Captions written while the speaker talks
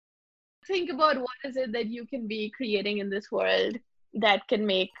Think about what is it that you can be creating in this world that can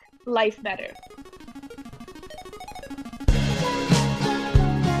make life better.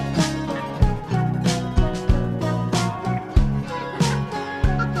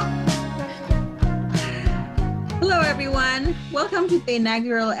 Hello, everyone. Welcome to the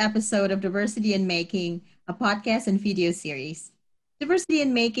inaugural episode of Diversity in Making, a podcast and video series. Diversity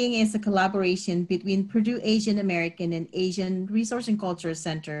in Making is a collaboration between Purdue Asian American and Asian Resource and Culture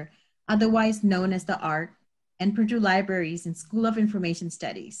Center, otherwise known as the ARC, and Purdue Libraries and School of Information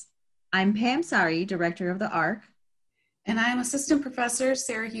Studies. I'm Pam Sari, director of the ARC. And I'm Assistant Professor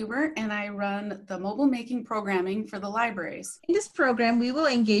Sarah Hubert, and I run the mobile making programming for the libraries. In this program, we will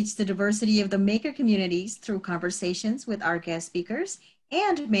engage the diversity of the maker communities through conversations with our guest speakers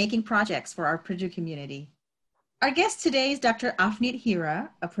and making projects for our Purdue community. Our guest today is Dr. Afneet Hira,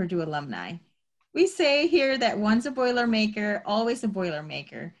 a Purdue alumni. We say here that once a Boilermaker, always a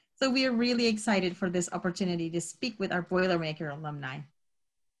Boilermaker. So we are really excited for this opportunity to speak with our Boilermaker alumni.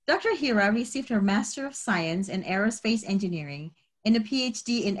 Dr. Hira received her Master of Science in Aerospace Engineering and a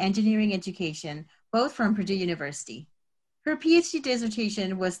PhD in Engineering Education, both from Purdue University. Her PhD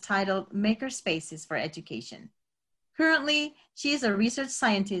dissertation was titled Makerspaces for Education. Currently, she is a research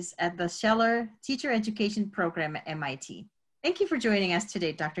scientist at the Scheller Teacher Education Program at MIT. Thank you for joining us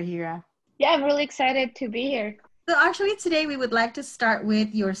today, Dr. Hira. Yeah, I'm really excited to be here. So actually today we would like to start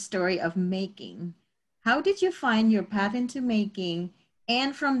with your story of making. How did you find your path into making?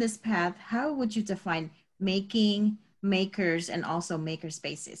 And from this path, how would you define making, makers, and also maker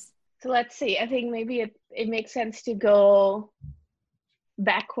spaces? So let's see. I think maybe it makes sense to go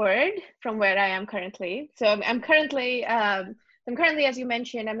backward from where I am currently. So I'm currently, as you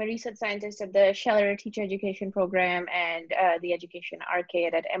mentioned, I'm a research scientist at the Scheller Teacher Education Program and the Education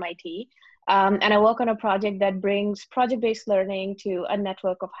Arcade at MIT. And I work on a project that brings project-based learning to a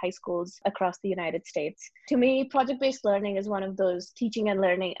network of high schools across the United States. To me, project-based learning is one of those teaching and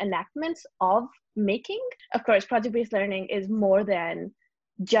learning enactments of making. Of course, project-based learning is more than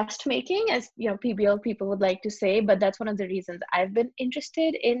just making, as PBL people would like to say, but that's one of the reasons I've been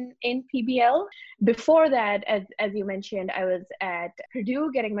interested in PBL. Before that, as you mentioned, I was at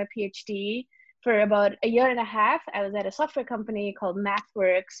Purdue getting my PhD. For about a year and a half, I was at a software company called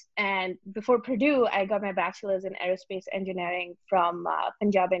MathWorks. And before Purdue, I got my bachelor's in aerospace engineering from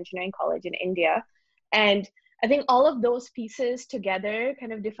Punjab Engineering College in India. And I think all of those pieces together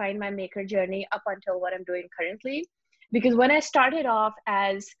kind of define my maker journey up until what I'm doing currently. Because when I started off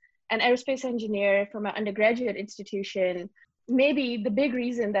as an aerospace engineer from an undergraduate institution, maybe the big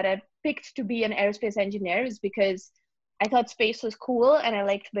reason that I picked to be an aerospace engineer is because I thought space was cool and I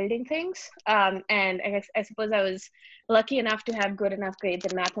liked building things. And I suppose I was lucky enough to have good enough grades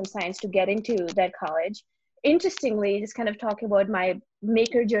in math and science to get into that college. Interestingly, just kind of talking about my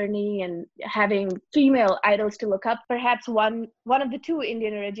maker journey and having female idols to look up, perhaps one of the two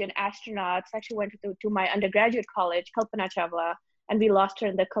Indian origin astronauts actually went to my undergraduate college, Kalpana Chawla, and we lost her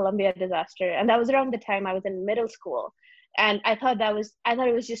in the Columbia disaster. And that was around the time I was in middle school. And I thought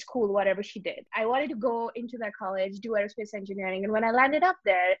it was just cool, whatever she did. I wanted to go into that college, do aerospace engineering. And when I landed up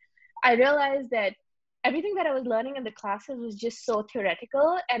there, I realized that everything that I was learning in the classes was just so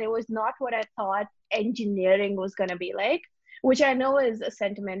theoretical, and it was not what I thought engineering was going to be like, which I know is a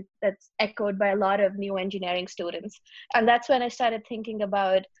sentiment that's echoed by a lot of new engineering students. And that's when I started thinking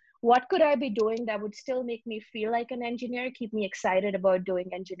about what could I be doing that would still make me feel like an engineer, keep me excited about doing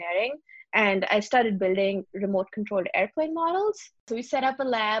engineering. And I started building remote controlled airplane models. So we set up a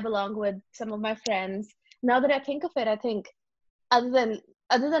lab along with some of my friends. Now that I think of it, I think other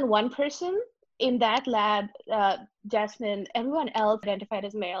than one person in that lab, Jasmine, everyone else identified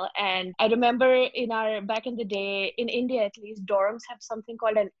as male. And I remember back in the day, in India at least, dorms have something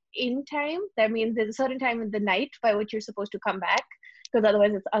called an in time. That means there's a certain time in the night by which you're supposed to come back, because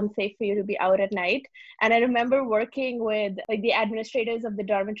otherwise it's unsafe for you to be out at night. And I remember working with the administrators of the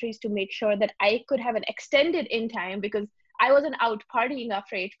dormitories to make sure that I could have an extended in time, because I wasn't out partying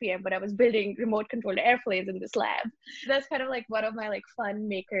after 8 p.m., but I was building remote controlled airplanes in this lab. That's kind of like one of my fun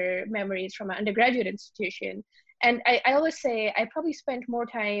maker memories from my undergraduate institution. And I always say I probably spent more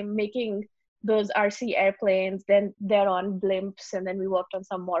time making those RC airplanes, then they're on blimps, and then we worked on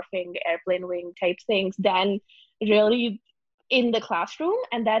some morphing airplane wing type things than really in the classroom.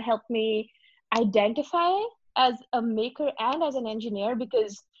 And that helped me identify as a maker and as an engineer,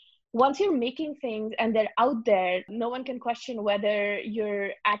 because once you're making things and they're out there, no one can question whether you're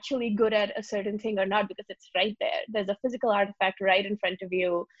actually good at a certain thing or not, because it's right there. There's a physical artifact right in front of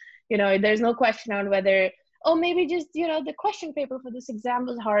you. There's no question on whether oh, maybe just, the question paper for this exam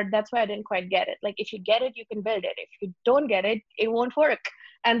was hard. That's why I didn't quite get it. Like, if you get it, you can build it. If you don't get it, it won't work.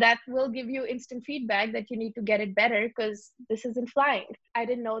 And that will give you instant feedback that you need to get it better because this isn't flying. I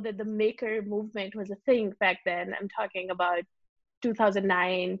didn't know that the maker movement was a thing back then. I'm talking about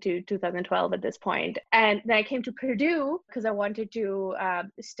 2009 to 2012 at this point. And then I came to Purdue because I wanted to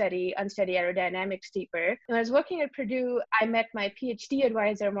study unsteady aerodynamics deeper. When I was working at Purdue, I met my PhD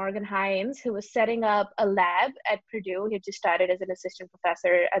advisor, Morgan Hines, who was setting up a lab at Purdue. He had just started as an assistant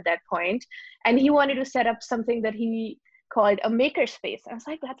professor at that point. And he wanted to set up something that he called a makerspace. I was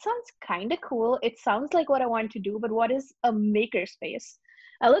like, that sounds kind of cool. It sounds like what I want to do, but what is a makerspace?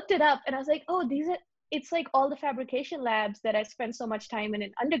 I looked it up and I was like, oh, it's like all the fabrication labs that I spent so much time in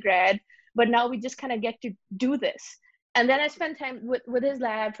undergrad, but now we just kind of get to do this. And then I spent time with his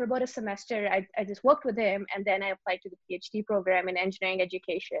lab for about a semester. I just worked with him, and then I applied to the PhD program in engineering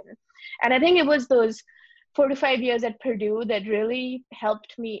education. And I think it was those 4 to 5 years at Purdue that really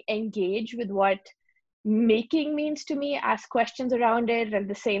helped me engage with what making means to me, ask questions around it, and at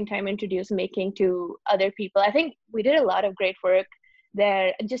the same time introduce making to other people. I think we did a lot of great work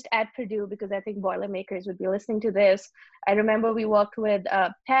there just at Purdue, because I think Boilermakers would be listening to this. I remember we worked with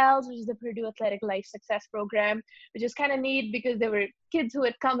PALS, which is the Purdue Athletic Life Success Program, which is kind of neat because there were kids who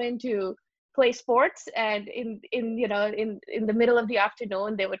had come in to play sports, and in the middle of the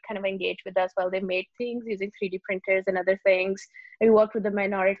afternoon, they would kind of engage with us while they made things using 3D printers and other things. And we worked with the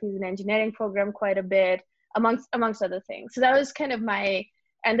Minorities in Engineering program quite a bit, amongst other things. So that was kind of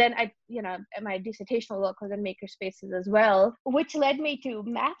and then my dissertational work was in makerspaces as well, which led me to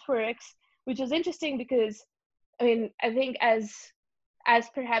MathWorks, which was interesting because, I think as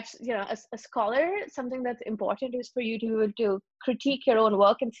perhaps, a scholar, something that's important is for you to critique your own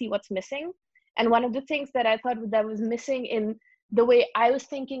work and see what's missing. And one of the things that I thought that was missing in the way I was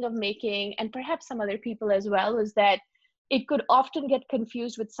thinking of making, and perhaps some other people as well, was that it could often get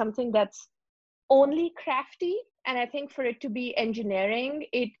confused with something that's only crafty. And I think for it to be engineering,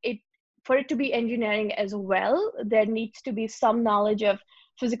 for it to be engineering as well, there needs to be some knowledge of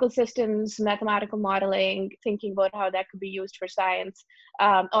physical systems, mathematical modeling, thinking about how that could be used for science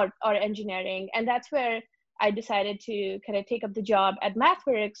or engineering. And that's where I decided to kind of take up the job at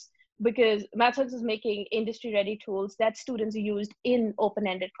MathWorks, because MathWorks is making industry-ready tools that students used in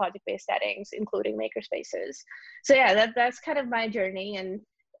open-ended project-based settings, including makerspaces. So yeah, that's kind of my journey. And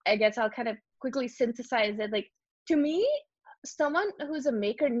I guess I'll kind of quickly synthesize it. Like, to me, someone who's a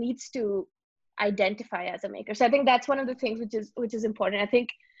maker needs to identify as a maker. So I think that's one of the things which is important.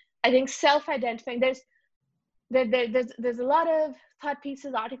 I think self-identifying, there's a lot of thought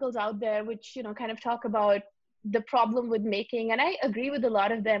pieces, articles out there which kind of talk about the problem with making, and I agree with a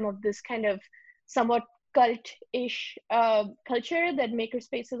lot of them, of this kind of somewhat cult-ish culture that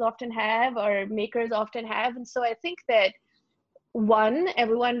makerspaces often have, or makers often have. And so I think that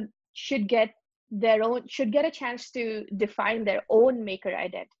everyone should get a chance to define their own maker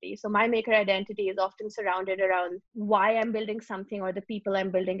identity. So my maker identity is often surrounded around why I'm building something or the people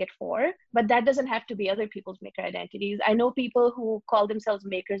I'm building it for, but that doesn't have to be other people's maker identities. I know people who call themselves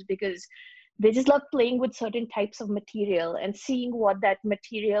makers because they just love playing with certain types of material and seeing what that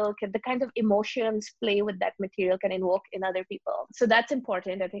material the kinds of emotions play with that material can invoke in other people. So that's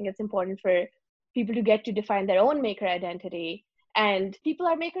important. I think it's important for people to get to define their own maker identity. And people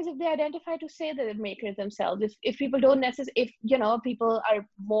are makers if they identify to say that they're makers themselves. If people don't necessarily, people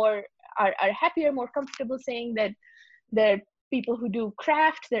are happier, more comfortable saying that they're people who do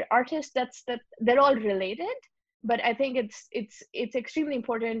craft, they're artists, that they're all related. But I think it's extremely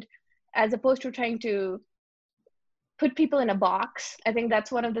important, as opposed to trying to put people in a box. I think that's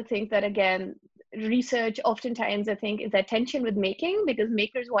one of the things that, again, research oftentimes, I think, is that tension with making, because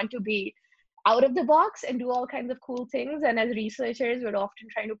makers want to be out of the box and do all kinds of cool things. And as researchers, we're often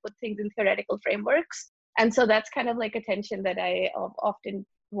trying to put things in theoretical frameworks. And so that's kind of like a tension that I often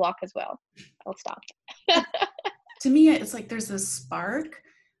walk as well. I'll stop. To me, it's like there's this spark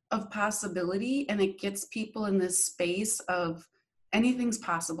of possibility, and it gets people in this space of anything's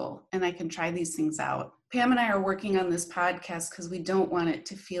possible and I can try these things out. Pam and I are working on this podcast because we don't want it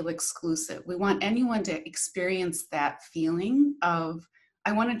to feel exclusive. We want anyone to experience that feeling of,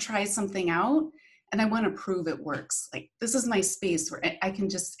 I want to try something out and I want to prove it works. Like, this is my space where I can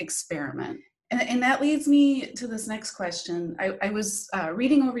just experiment. And that leads me to this next question. I was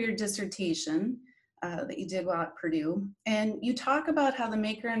reading over your dissertation that you did while at Purdue, and you talk about how the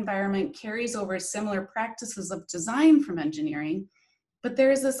maker environment carries over similar practices of design from engineering, but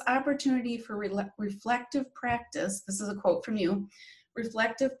there is this opportunity for reflective practice. This is a quote from you: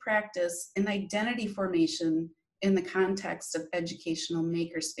 reflective practice and identity formation in the context of educational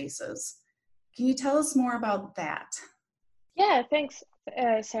makerspaces. Can you tell us more about that? Yeah, thanks,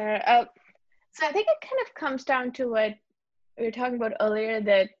 Sarah. So I think it kind of comes down to what we were talking about earlier,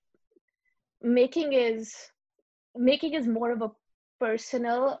 that making is more of a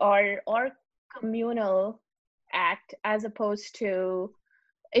personal or communal act, as opposed to,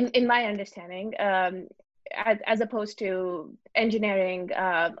 in my understanding, as opposed to engineering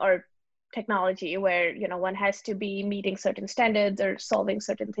or technology, where one has to be meeting certain standards or solving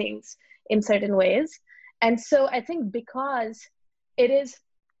certain things in certain ways. And so I think because it is,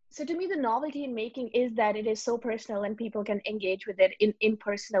 so to me the novelty in making is that it is so personal and people can engage with it in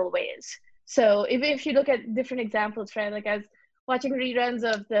personal ways. So if you look at different examples, right, like I was watching reruns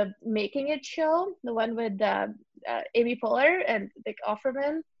of the Making It show, the one with Amy Poehler and Vic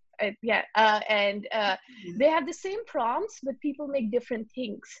Offerman. They have the same prompts, but people make different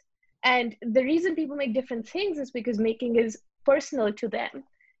things. And the reason people make different things is because making is personal to them.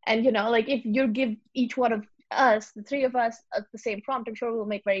 And like if you give each one of us, the three of us, the same prompt, I'm sure we'll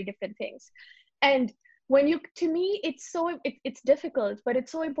make very different things. And to me, it's difficult, but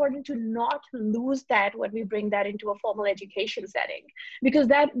it's so important to not lose that when we bring that into a formal education setting, because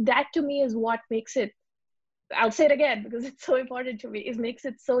that to me is what makes it, I'll say it again because it's so important to me, is makes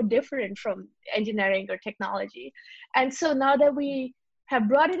it so different from engineering or technology. And so now that we have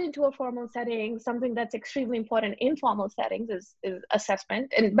brought it into a formal setting, something that's extremely important in formal settings is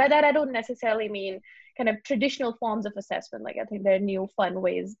assessment. And by that, I don't necessarily mean kind of traditional forms of assessment. Like I think there are new fun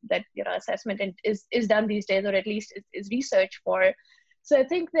ways that, assessment is done these days, or at least is research for. So I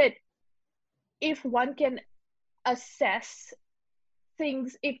think that if one can assess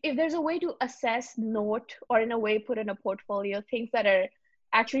things, if there's a way to assess, note, or in a way put in a portfolio things that are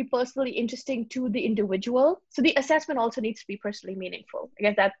actually personally interesting to the individual. So the assessment also needs to be personally meaningful. I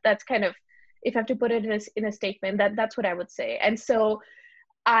guess that's kind of, if I have to put it in a statement, that's what I would say. And so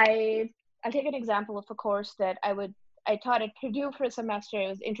I'll take an example of a course that I taught at Purdue for a semester. It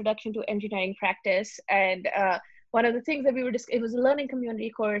was Introduction to Engineering Practice. And one of the things that it was a learning community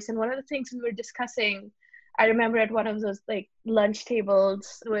course. And one of the things we were discussing, I remember at one of those like lunch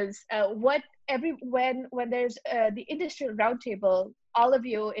tables, was when there's the industrial roundtable, all of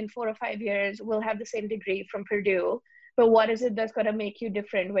you in 4 or 5 years will have the same degree from Purdue. But what is it that's going to make you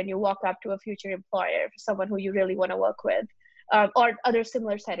different when you walk up to a future employer, for someone who you really want to work with, or other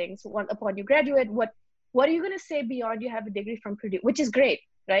similar settings? Upon you graduate, what are you going to say beyond you have a degree from Purdue, which is great,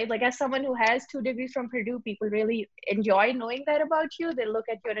 right? Like as someone who has 2 degrees from Purdue, people really enjoy knowing that about you. They look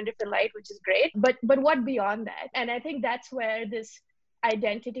at you in a different light, which is great. But what beyond that? And I think that's where this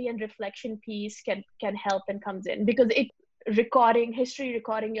identity and reflection piece can help and comes in, because recording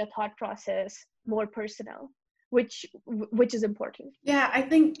your thought process more personal, which is important. Yeah, I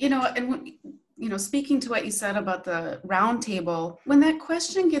think, and speaking to what you said about the round table, when that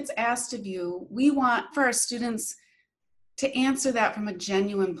question gets asked of you, we want for our students to answer that from a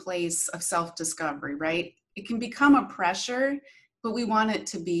genuine place of self-discovery, right? It can become a pressure, but we want it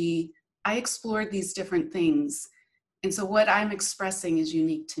to be, I explored these different things. And so what I'm expressing is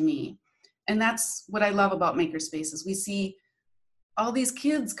unique to me. And that's what I love about Makerspaces. We see all these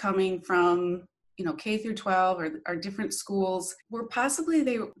kids coming from, K through 12 or different schools where possibly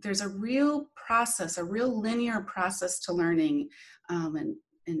there's a real process, a real linear process to learning and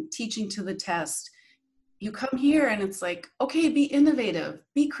teaching to the test. You come here and it's like, okay, be innovative,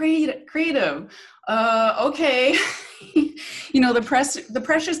 be creative. Okay. The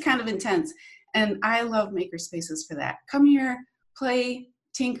pressure is kind of intense. And I love Makerspaces for that. Come here, play,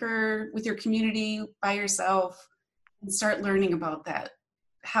 tinker with your community by yourself, and start learning about that,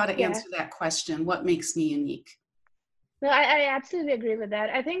 how to answer that question, what makes me unique. No, I absolutely agree with that.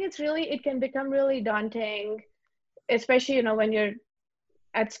 I think it can become really daunting, especially, when you're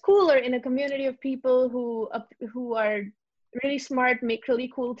at school or in a community of people who are really smart, make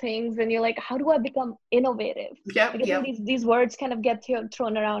really cool things, and you're like, how do I become innovative? These words kind of get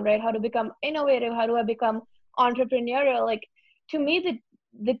thrown around, right? How to become innovative, how do I become entrepreneurial? Like, to me,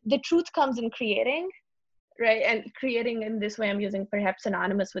 the truth comes in creating, right? And creating in this way, I'm using perhaps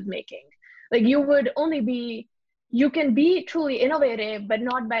synonymous with making. Like you can be truly innovative, but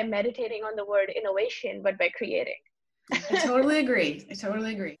not by meditating on the word innovation, but by creating. I totally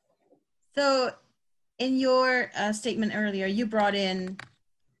agree. So in your statement earlier, you brought in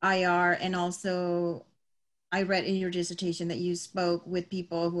IR, and also I read in your dissertation that you spoke with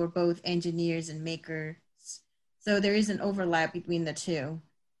people who are both engineers and makers. So there is an overlap between the two.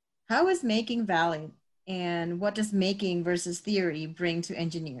 How is making valid, and what does making versus theory bring to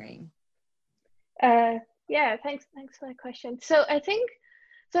engineering? Yeah, thanks for that question. So I think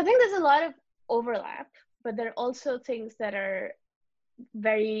there's a lot of overlap, but there are also things that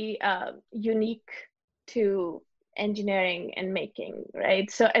very unique to engineering and making,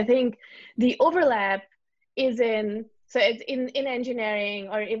 right? So I think the overlap is so it's in engineering,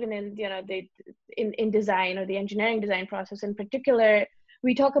 or even in, you know, in design, or the engineering design process in particular,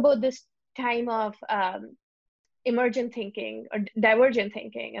 we talk about this time of emergent thinking or divergent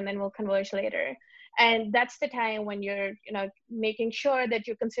thinking, and then we'll converge later. And that's the time when you're, you know, making sure that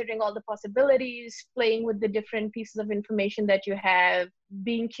you're considering all the possibilities, playing with the different pieces of information that you have,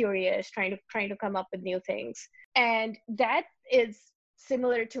 being curious, trying to come up with new things. And that is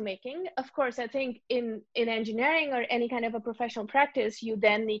similar to making. Of course, I think in engineering or any kind of a professional practice, you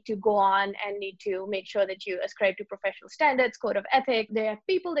then need to go on and need to make sure that you ascribe to professional standards, code of ethics. There are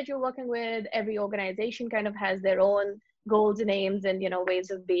people that you're working with. Every organization kind of has their own goals and aims and, you know, ways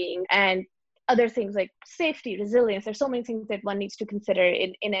of being, and other things like safety, resilience. There's so many things that one needs to consider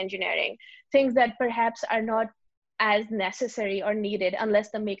in engineering, things that perhaps are not as necessary or needed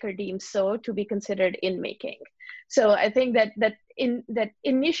unless the maker deems so to be considered in making. So I think that in that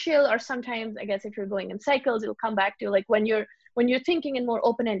initial, or sometimes I guess if you're going in cycles, it'll come back to like when you're thinking in more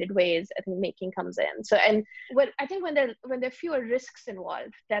open-ended ways, I think making comes in. So, and I think when there are fewer risks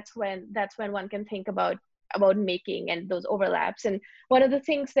involved, that's when one can think about making and those overlaps. And one of the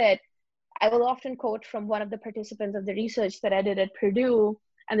things that I will often quote from one of the participants of the research that I did at Purdue,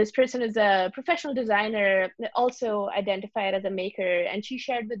 and this person is a professional designer, also identified as a maker, and she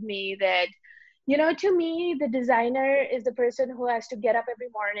shared with me that, you know, to me, the designer is the person who has to get up every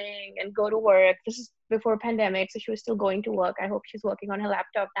morning and go to work. This is before pandemic, so she was still going to work. I hope she's working on her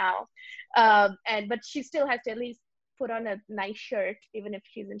laptop now. But she still has to at least put on a nice shirt, even if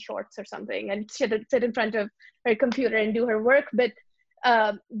she's in shorts or something, and sit in front of her computer and do her work. But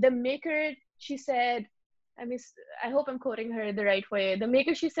the maker, she said, I hope I'm quoting her the right way. The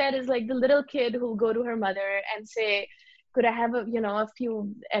maker, she said, is like the little kid who'll go to her mother and say, could I have a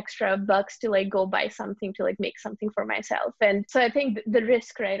few extra bucks to like go buy something, to like make something for myself? And so I think the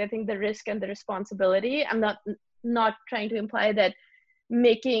risk, right? I think the risk and the responsibility, I'm not trying to imply that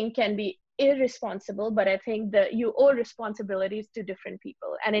making can be irresponsible, but I think that you owe responsibilities to different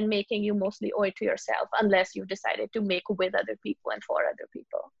people. And in making, you mostly owe it to yourself, unless you've decided to make with other people and for other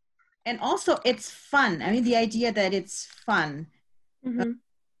people. And also it's fun. I mean, the idea that it's fun, mm-hmm.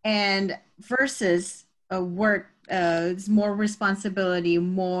 And versus work, it's more responsibility,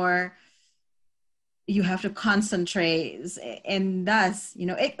 more you have to concentrate, and thus, you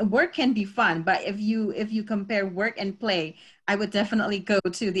know, work can be fun. But if you compare work and play, I would definitely go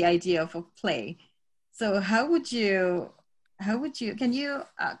to the idea of a play. So can you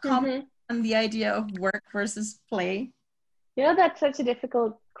comment on the idea of work versus play? You know, that's such a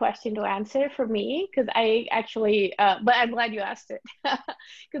difficult question to answer for me, because I actually, but I'm glad you asked it,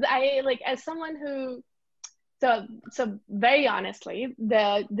 because I, like, as someone who, so very honestly,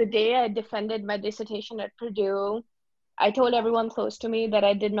 the day I defended my dissertation at Purdue, I told everyone close to me that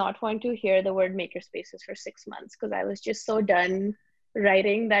I did not want to hear the word makerspaces for 6 months, because I was just so done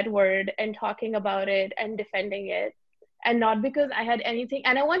writing that word and talking about it and defending it. And not because I had anything,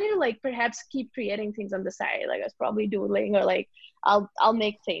 and I wanted to like perhaps keep creating things on the side. Like I was probably doodling, or like I'll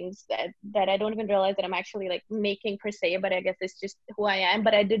make things that I don't even realize that I'm actually like making per se, but I guess it's just who I am.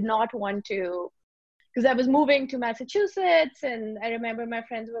 But I did not want to, because I was moving to Massachusetts, and I remember my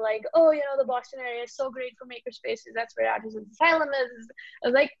friends were like, oh, you know, the Boston area is so great for makerspaces. That's where Artisans Asylum is. I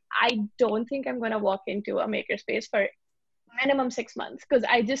was like, I don't think I'm going to walk into a makerspace for minimum 6 months, because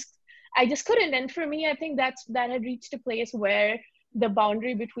I just couldn't. And for me, I think that had reached a place where the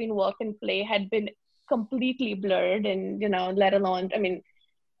boundary between work and play had been completely blurred. And, you know, let alone, I mean,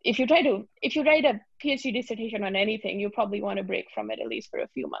 if you write a PhD dissertation on anything, you probably want to break from it at least for a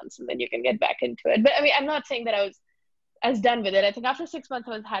few months, and then you can get back into it. But I mean, I'm not saying that I was done with it. I think after 6 months,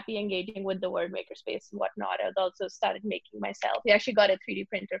 I was happy engaging with the word makerspace and whatnot. I also started making myself. We actually got a 3D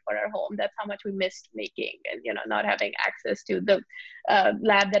printer for our home. That's how much we missed making, and, you know, not having access to the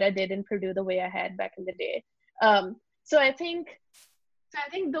lab that I did in Purdue the way I had back in the day. So I think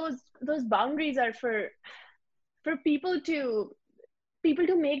those boundaries are for people to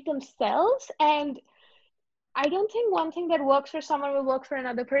make themselves. And I don't think one thing that works for someone will work for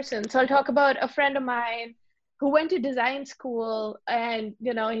another person. So I'll talk about a friend of mine who went to design school, and,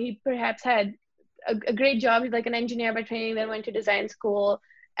 you know, he perhaps had a great job. He's like an engineer by training, then went to design school,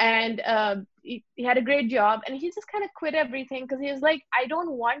 and he had a great job, and he just kind of quit everything because he was like, I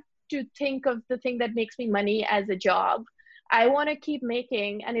don't want to think of the thing that makes me money as a job. I want to keep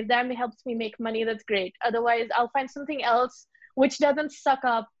making, and if that helps me make money, that's great. Otherwise, I'll find something else which doesn't suck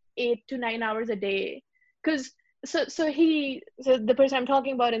up 8 to 9 hours a day. Because so the person I'm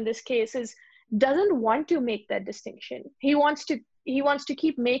talking about in this case doesn't want to make that distinction. He wants to he wants to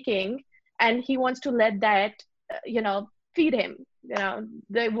keep making, and he wants to let that, feed him.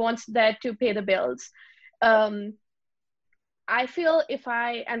 They wants that to pay the bills. I feel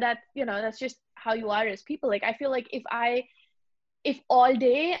and that, that's just how you are as people. Like, I feel like if all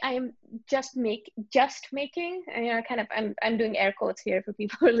day I'm just making, and kind of, I'm doing air quotes here for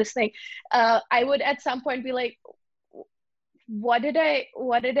people who are listening. I would at some point be like, what did I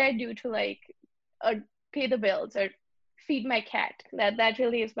do to like, pay the bills or feed my cat? That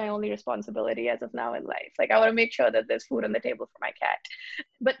really is my only responsibility as of now in life. Like, I want to make sure that there's food on the table for my cat.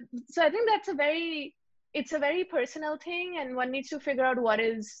 But so I think it's a very personal thing, and one needs to figure out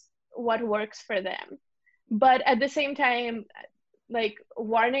what works for them. But at the same time, like,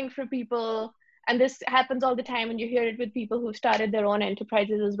 warning for people, and this happens all the time, and you hear it with people who started their own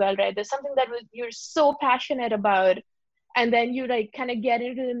enterprises as well, right? There's something that you're so passionate about, and then you like kind of get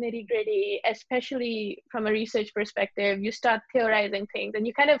into the nitty gritty, especially from a research perspective. You start theorizing things, and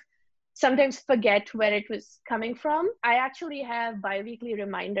you kind of sometimes forget where it was coming from. I actually have bi-weekly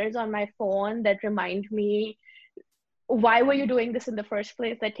reminders on my phone that remind me, why were you doing this in the first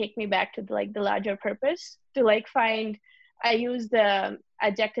place, that take me back to the larger purpose, to like find, I use the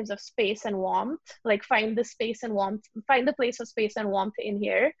adjectives of space and warmth, like find the space and warmth, find the place of space and warmth in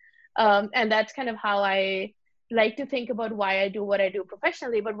here. And that's kind of how I like to think about why I do what I do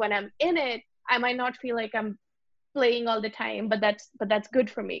professionally. But when I'm in it, I might not feel like I'm playing all the time, but that's good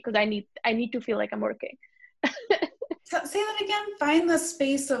for me, because I need to feel like I'm working. Say that again. Find the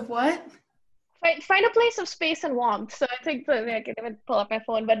space of what? Find a place of space and warmth. So I think, I can even pull up my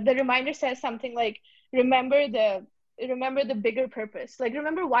phone, but the reminder says something like, remember the bigger purpose. Like,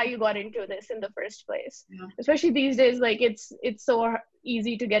 remember why you got into this in the first place. Yeah. Especially these days, like it's so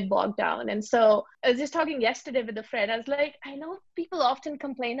easy to get bogged down. And so I was just talking yesterday with a friend. I was like, I know people often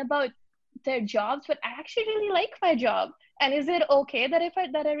complain about their jobs, but I actually really like my job. And is it okay that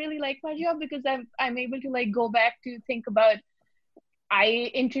I really like my job? Because I'm able to like go back to think about, I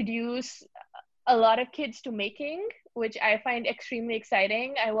introduce a lot of kids to making, which I find extremely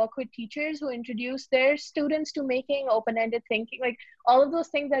exciting. I work with teachers who introduce their students to making, open-ended thinking. Like, all of those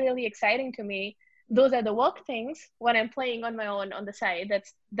things are really exciting to me. Those are the work things. When I'm playing on my own on the side,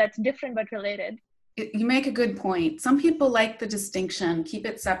 that's different but related. You make a good point. Some people like the distinction, keep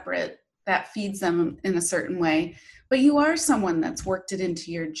it separate. That feeds them in a certain way. But you are someone that's worked it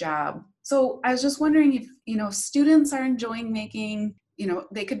into your job. So I was just wondering if, students are enjoying making,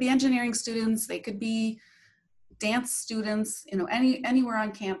 they could be engineering students, they could be dance students, anywhere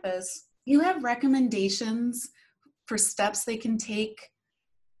on campus. You have recommendations for steps they can take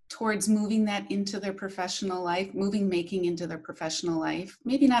towards moving that into their professional life, moving making into their professional life?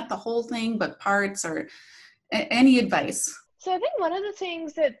 Maybe not the whole thing, but parts, or any advice? So I think one of the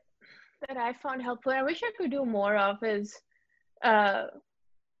things that I found helpful, and I wish I could do more of, is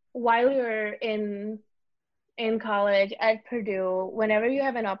while you're in college at Purdue, whenever you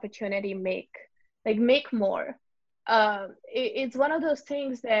have an opportunity, make more. It's one of those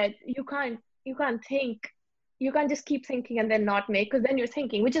things that you can't just keep thinking and then not make, because then you're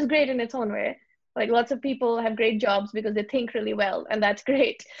thinking, which is great in its own way. Like, lots of people have great jobs because they think really well, and that's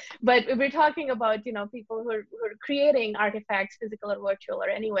great. But if we're talking about, people who are creating artifacts, physical or virtual or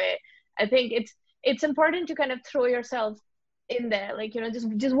anyway, I think it's important to kind of throw yourself in there, like,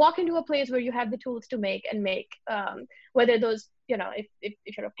 just walk into a place where you have the tools to make, whether those,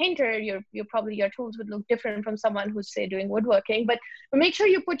 if you're a painter, you're probably, your tools would look different from someone who's, say, doing woodworking, but make sure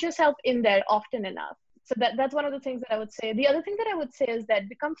you put yourself in there often enough. So that's one of the things that I would say. The other thing that I would say is that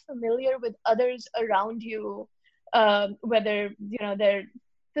become familiar with others around you, whether, they're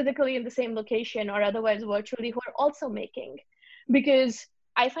physically in the same location or otherwise virtually, who are also making. Because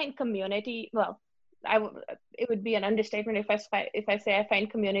I find community, well, it would be an understatement if I say I find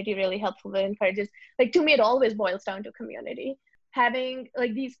community really helpful. It encourages, like, to me, it always boils down to community. Having,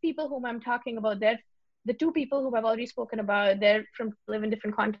 like, these people whom I'm talking about, they're the two people who I've already spoken about. They're live in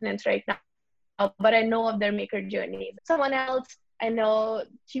different continents right now, but I know of their maker journeys. Someone else I know,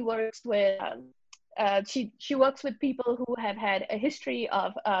 she works with she works with people who have had a history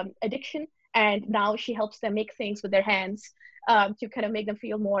of addiction, and now she helps them make things with their hands to kind of make them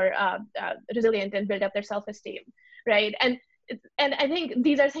feel more resilient and build up their self-esteem, right? And I think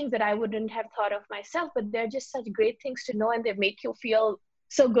these are things that I wouldn't have thought of myself, but they're just such great things to know, and they make you feel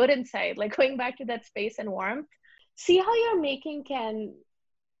so good inside. Like, going back to that space and warmth, see how your making can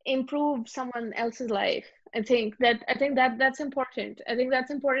improve someone else's life. I think that's important. I think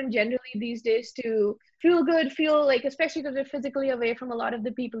that's important generally these days, to feel good, feel like, especially because we're physically away from a lot of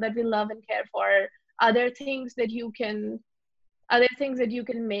the people that we love and care for, other things that you can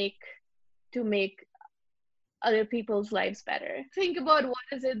make to make other people's lives better. Think about what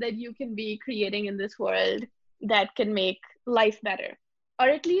is it that you can be creating in this world that can make life better, or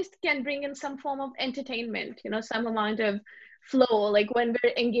at least can bring in some form of entertainment, some amount of flow. Like when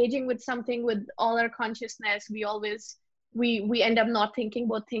we're engaging with something with all our consciousness, we end up not thinking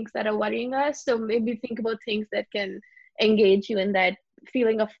about things that are worrying us. So maybe think about things that can engage you in that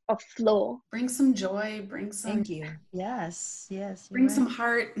feeling of flow. Bring some joy, Thank you. Yes, yes. Bring Right. some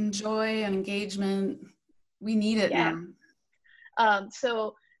heart and joy and engagement. We need it now.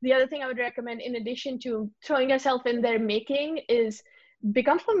 So the other thing I would recommend, in addition to throwing yourself in there making, is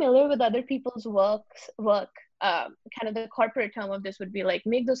become familiar with other people's work. Kind of the corporate term of this would be like,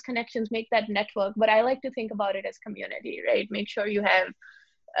 make those connections, make that network. But I like to think about it as community, right? Make sure you have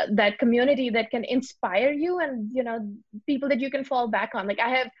that community that can inspire you, and people that you can fall back on. Like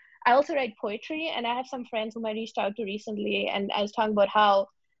I also write poetry, and I have some friends whom I reached out to recently, and I was talking about how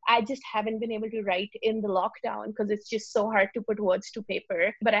I just haven't been able to write in the lockdown because it's just so hard to put words to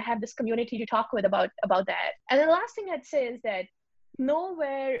paper. But I have this community to talk with about that. And the last thing I'd say is that know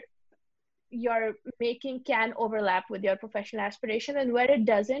where your making can overlap with your professional aspiration and where it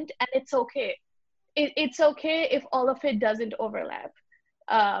doesn't, and it's okay. It's okay if all of it doesn't overlap.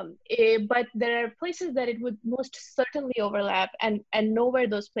 But there are places that it would most certainly overlap, and know where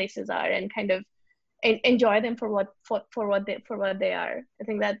those places are, and kind of enjoy them for what they are. I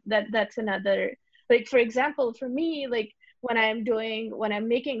think that's another, like, for example, for me, like when I'm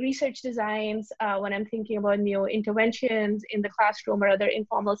making research designs, when I'm thinking about new interventions in the classroom or other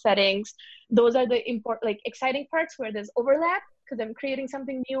informal settings, those are the important, like, exciting parts where there's overlap, because I'm creating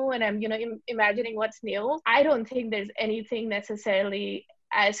something new and I'm imagining what's new. I don't think there's anything necessarily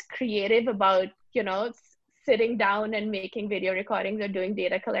as creative about sitting down and making video recordings or doing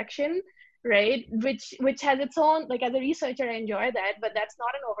data collection, right? Which has its own, like, as a researcher I enjoy that, but that's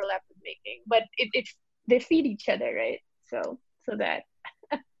not an overlap with making. But they feed each other, right? So that.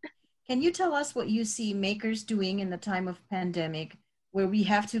 Can you tell us what you see makers doing in the time of pandemic, where we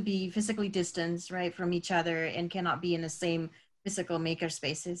have to be physically distanced, right, from each other and cannot be in the same physical maker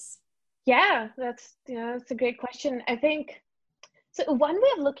spaces? Yeah, that's a great question. I think so. One way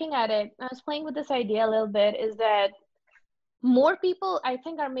of looking at it, I was playing with this idea a little bit, is that more people, I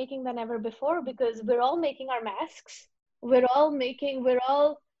think, are making than ever before, because we're all making our masks. We're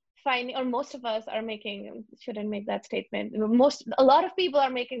all finding, or most of us are making, shouldn't make that statement. A lot of people are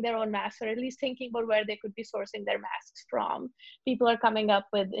making their own masks, or at least thinking about where they could be sourcing their masks from. People are coming up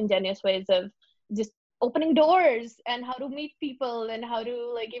with ingenious ways of just opening doors, and how to meet people, and how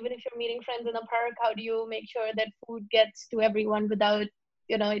to, like, even if you're meeting friends in a park, how do you make sure that food gets to everyone without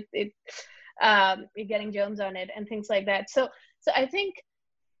getting germs on it and things like that. So I think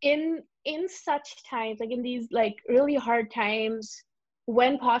in such times, like in these like really hard times,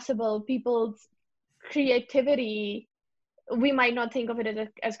 when possible, people's creativity, we might not think of it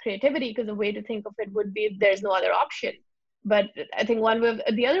as creativity, because the way to think of it would be there's no other option. But I think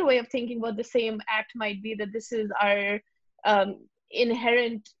the other way of thinking about the same act might be that this is our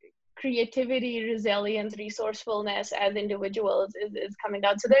inherent creativity, resilience, resourcefulness as individuals is coming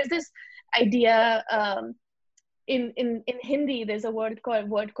out. So there's this idea, in Hindi, there's a word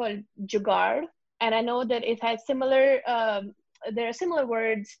called jugaad, and I know that it has similar. There are similar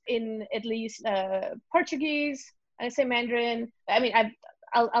words in at least Portuguese. I say Mandarin. I mean,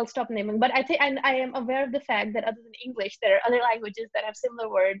 I'll stop naming, but I think I am aware of the fact that other than English, there are other languages that have similar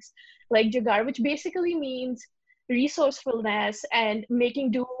words like jugaad, which basically means resourcefulness and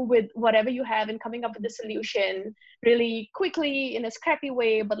making do with whatever you have and coming up with a solution really quickly in a scrappy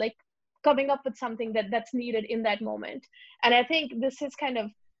way, but like coming up with something that's needed in that moment. And I think this is kind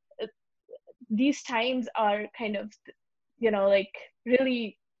of, these times are kind of, like,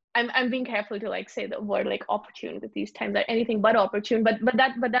 really, I'm being careful to like say the word like opportune, because these times are anything but opportune, but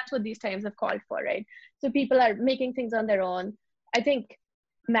that's what these times have called for, right? So people are making things on their own. I think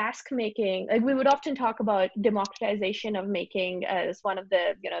mask making, like, we would often talk about democratization of making as one of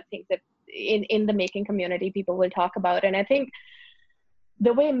the things that in the making community people will talk about. And I think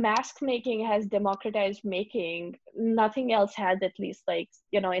the way mask making has democratized making, nothing else has, at least, like,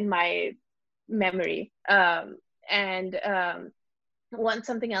 in my memory.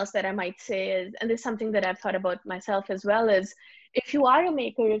 Something else that I might say is, and this is something that I've thought about myself as well, is if you are a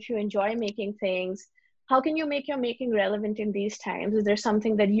maker, if you enjoy making things, how can you make your making relevant in these times? Is there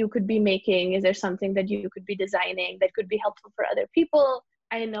something that you could be making? Is there something that you could be designing that could be helpful for other people?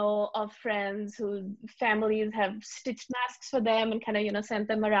 I know of friends whose families have stitched masks for them and kind of, sent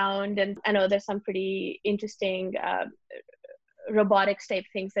them around. And I know there's some pretty interesting robotics type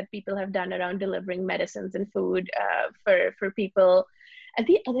things that people have done around delivering medicines and food for people. And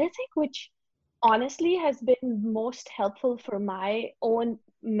the other thing, which honestly has been most helpful for my own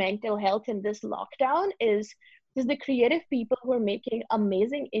mental health in this lockdown is the creative people who are making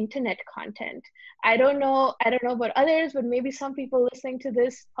amazing internet content. I don't know about others, but maybe some people listening to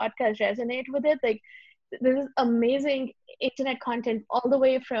this podcast resonate with it. Like, this is amazing internet content, all the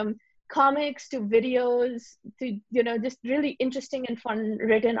way from comics to videos to, just really interesting and fun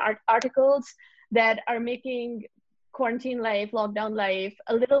written articles that are making quarantine life, lockdown life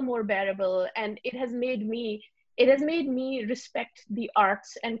a little more bearable. And it has made me respect the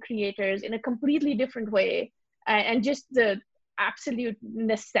arts and creators in a completely different way. And just the absolute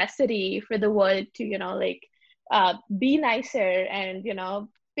necessity for the world to, be nicer and,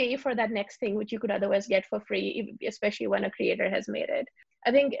 pay for that next thing which you could otherwise get for free, especially when a creator has made it.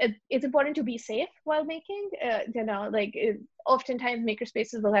 I think it's important to be safe while making. Oftentimes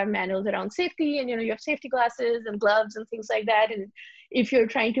makerspaces will have manuals around safety, and you have safety glasses and gloves and things like that. And if you're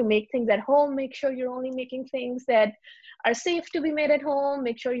trying to make things at home, make sure you're only making things that are safe to be made at home.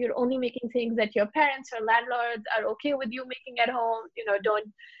 Make sure you're only making things that your parents or landlords are okay with you making at home.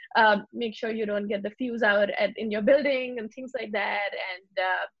 Don't make sure you don't get the fuse out in your building and things like that.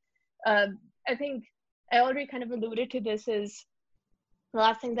 And I think I already kind of alluded to this. Is the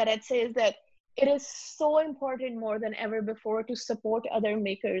last thing that I'd say is that it is so important more than ever before to support other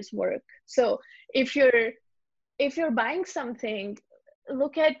makers' work. So if you're buying something,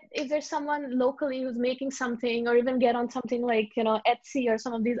 look at if there's someone locally who's making something, or even get on something like, Etsy or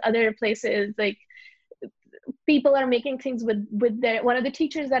some of these other places. Like, people are making things with one of the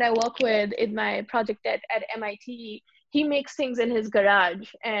teachers that I work with in my project at MIT. He makes things in his garage,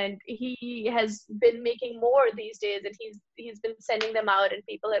 and he has been making more these days, and he's been sending them out, and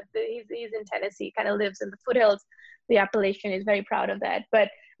he's in Tennessee, kind of lives in the foothills, the Appalachian. He's very proud of that. But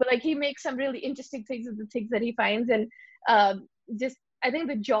like, he makes some really interesting things with the things that he finds. And just, I think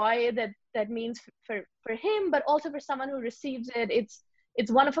the joy that means for him, but also for someone who receives it,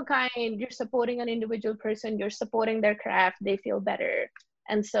 it's one of a kind. You're supporting an individual person, you're supporting their craft, they feel better.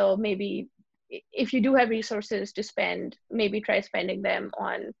 And so maybe if you do have resources to spend, maybe try spending them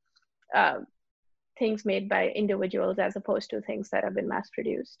on things made by individuals as opposed to things that have been mass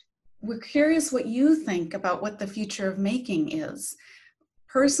produced. We're curious what you think about what the future of making is.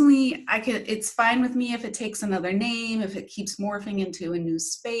 Personally, it's fine with me if it takes another name, if it keeps morphing into a new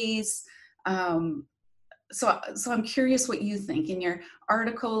space. So I'm curious what you think. In your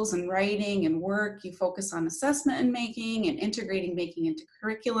articles and writing and work, you focus on assessment in making and integrating making into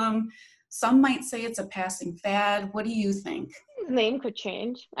curriculum. Some might say it's a passing fad. What do you think? The name could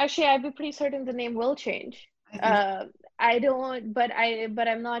change. Actually, I'd be pretty certain the name will change. I don't, but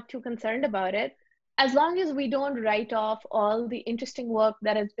I'm not too concerned about it. As long as we don't write off all the interesting work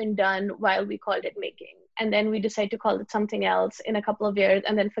that has been done while we called it making, and then we decide to call it something else in a couple of years,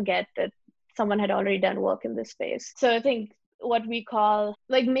 and then forget that someone had already done work in this space. So I think what we call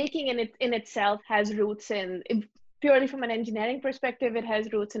like making in itself has roots in, purely from an engineering perspective, it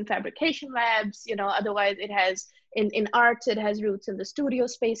has roots in fabrication labs. Otherwise it has in arts, it has roots in the studio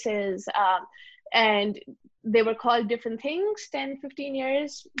spaces. And they were called different things 10, 15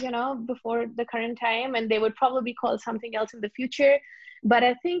 years, before the current time, and they would probably be called something else in the future. But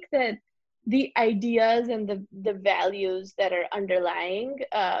I think that the ideas and the values that are underlying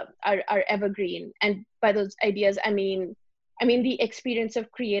are evergreen. And by those ideas, I mean the experience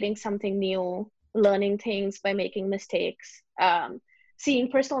of creating something new, learning things by making mistakes, seeing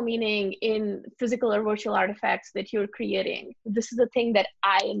personal meaning in physical or virtual artifacts that you're creating. This is the thing that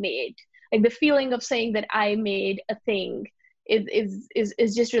I made. Like, the feeling of saying that I made a thing is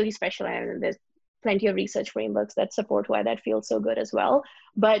just really special. And there's plenty of research frameworks that support why that feels so good as well.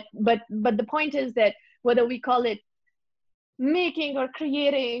 But the point is that whether we call it making or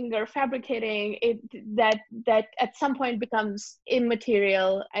creating or fabricating, that at some point becomes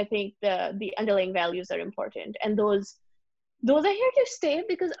immaterial. I think the underlying values are important, and those are here to stay,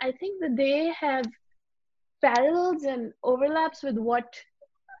 because I think that they have parallels and overlaps with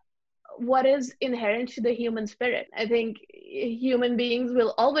what is inherent to the human spirit. I think human beings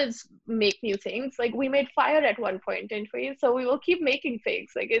will always make new things. Like, we made fire at one point, didn't we? So we will keep making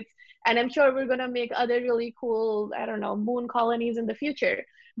things. And I'm sure we're gonna make other really cool, I don't know, moon colonies in the future.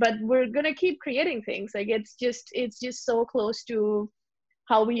 But we're gonna keep creating things. Like, it's just so close to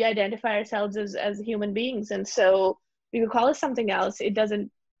how we identify ourselves as human beings. And so we could call it something else. It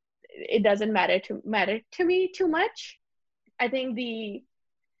doesn't matter to me too much. I think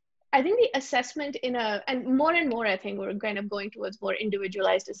I think the assessment and more, I think we're kind of going towards more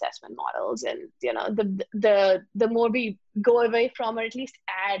individualized assessment models. And, the more we go away from, or at least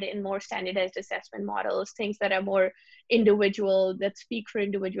add in more standardized assessment models, things that are more individual, that speak for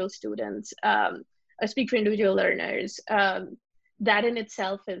individual students, or speak for individual learners, that in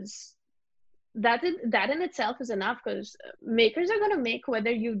itself is enough, because makers are going to make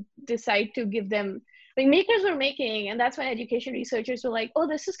whether you decide to give them. Like, makers were making, and that's when education researchers were like, oh,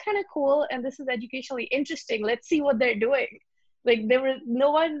 this is kind of cool and this is educationally interesting, let's see what they're doing. Like,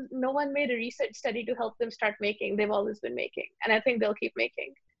 no one made a research study to help them start making. They've always been making, and I think they'll keep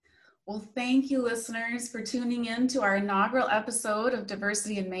making. Well, thank you, listeners, for tuning in to our inaugural episode of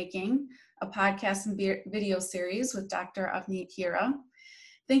Diversity in Making, a podcast and video series with Dr. Avneet Hira.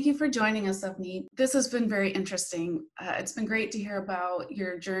 Thank you for joining us, Avneet. This has been very interesting. It's been great to hear about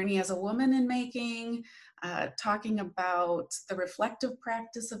your journey as a woman in making, talking about the reflective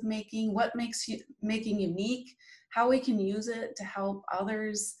practice of making, what makes making unique, how we can use it to help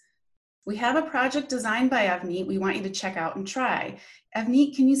others. We have a project designed by Avneet we want you to check out and try.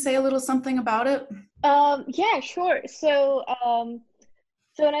 Avneet, can you say a little something about it? Yeah, sure. So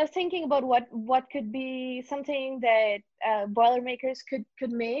when I was thinking about what could be something that Boilermakers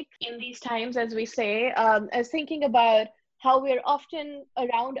could make in these times, as we say, I was thinking about how we're often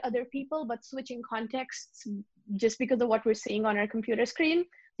around other people, but switching contexts just because of what we're seeing on our computer screen.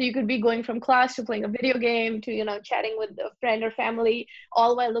 So you could be going from class to playing a video game to, chatting with a friend or family,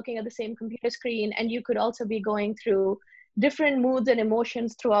 all while looking at the same computer screen. And you could also be going through different moods and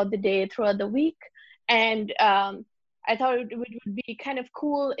emotions throughout the day, throughout the week. And I thought it would be kind of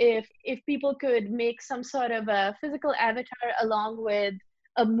cool if people could make some sort of a physical avatar along with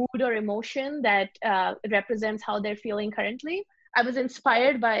a mood or emotion that represents how they're feeling currently. I was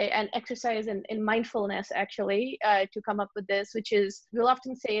inspired by an exercise in mindfulness, actually, to come up with this, which is, we'll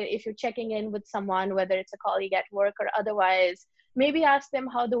often say, if you're checking in with someone, whether it's a colleague at work or otherwise, maybe ask them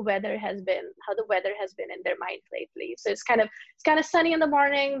how the weather has been in their mind lately. So it's kind of sunny in the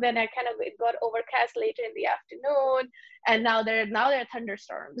morning, then it got overcast later in the afternoon, and now there are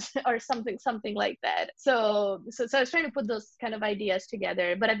thunderstorms or something like that. So I was trying to put those kind of ideas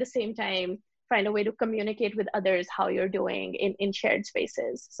together, but at the same time find a way to communicate with others how you're doing in shared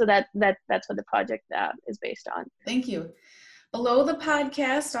spaces. So that's what the project is based on. Thank you. Below the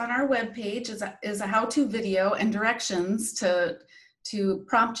podcast on our webpage is a how-to video and directions to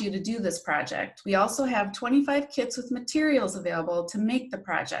prompt you to do this project. We also have 25 kits with materials available to make the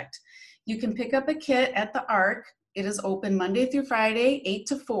project. You can pick up a kit at the ARC. It is open Monday through Friday, 8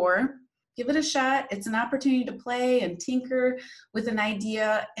 to 4. Give it a shot. It's an opportunity to play and tinker with an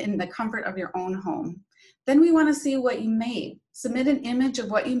idea in the comfort of your own home. Then we want to see what you made. Submit an image of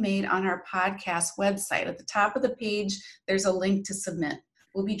what you made on our podcast website. At the top of the page, there's a link to submit.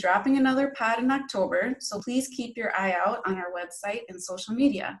 We'll be dropping another pod in October, so please keep your eye out on our website and social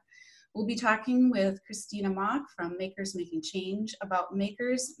media. We'll be talking with Christina Mock from Makers Making Change about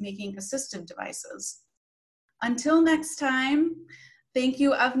makers making assistive devices. Until next time, thank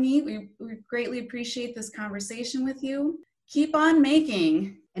you, Avneet. We greatly appreciate this conversation with you. Keep on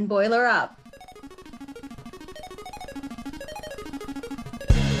making. And boiler up.